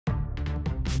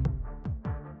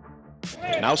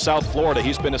Now South Florida,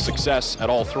 he's been a success at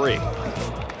all three.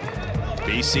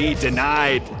 BC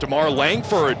denied.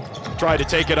 Langford tried to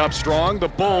take it up strong. The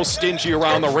Bulls stingy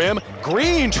around the rim.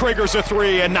 Green triggers a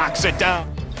three and knocks it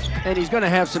down. And he's going to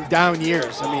have some down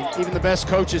years. I mean, even the best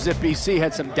coaches at BC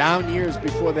had some down years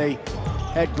before they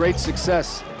had great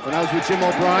success. When I was with Jim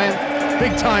O'Brien,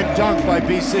 big time dunk by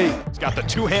BC. He's got the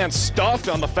two-hand stuff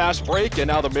on the fast break and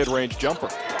now the mid-range jumper.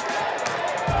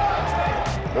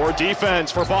 More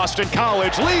defense for Boston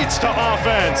College leads to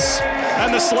offense.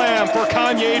 And the slam for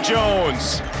Kanye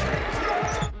Jones.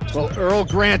 Well, Earl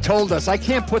Grant told us, I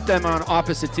can't put them on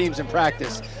opposite teams in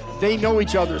practice. They know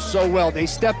each other so well. They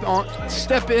step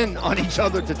in on each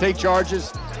other to take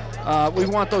charges. We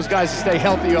want those guys to stay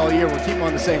healthy all year. We'll keep them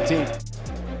on the same team.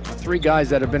 Three guys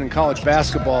that have been in college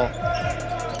basketball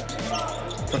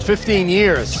for 15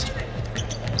 years.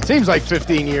 Seems like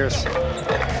 15 years.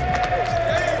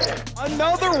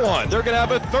 Another one. They're going to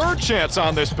have a third chance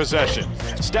on this possession.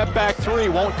 Step back three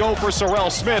won't go for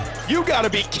Sorrell Smith. You got to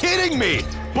be kidding me.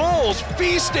 Bulls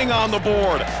feasting on the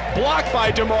board. Blocked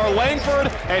by Langford,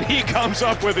 and he comes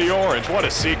up with the orange. What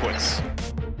a sequence.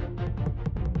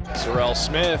 Sorrell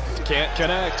Smith can't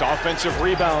connect. Offensive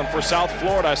rebound for South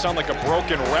Florida. I sound like a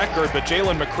broken record, but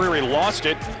Jalen McCreary lost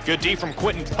it. Good D from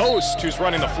Quentin Post, who's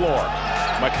running the floor.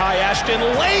 Makai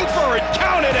Ashton-Langford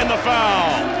counted in the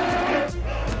foul.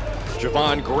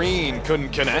 Javon Green couldn't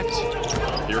connect.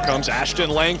 Here comes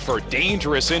Ashton-Langford,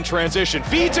 dangerous in transition.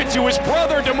 Feeds it to his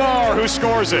brother DeMar, who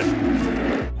scores it.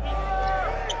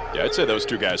 Yeah, I'd say those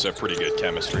two guys have pretty good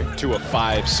chemistry. 2 of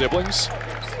 5 siblings.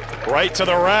 Right to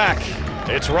the rack.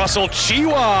 It's Russell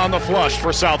Chiwa on the flush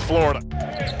for South Florida.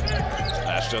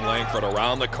 Ashton-Langford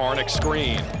around the Karnik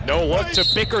screen. No look to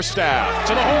Bickerstaff.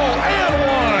 To the hole and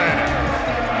one.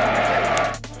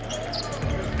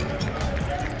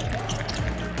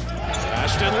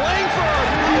 Ashton-Langford,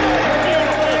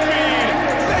 beautiful feed.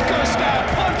 Bickerstaff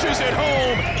punches it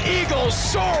home. Eagles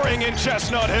soaring in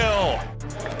Chestnut Hill.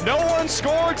 No one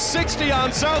scored 60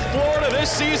 on South Florida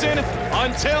this season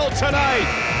until tonight.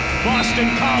 Boston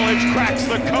College cracks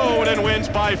the code and wins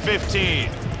by 15.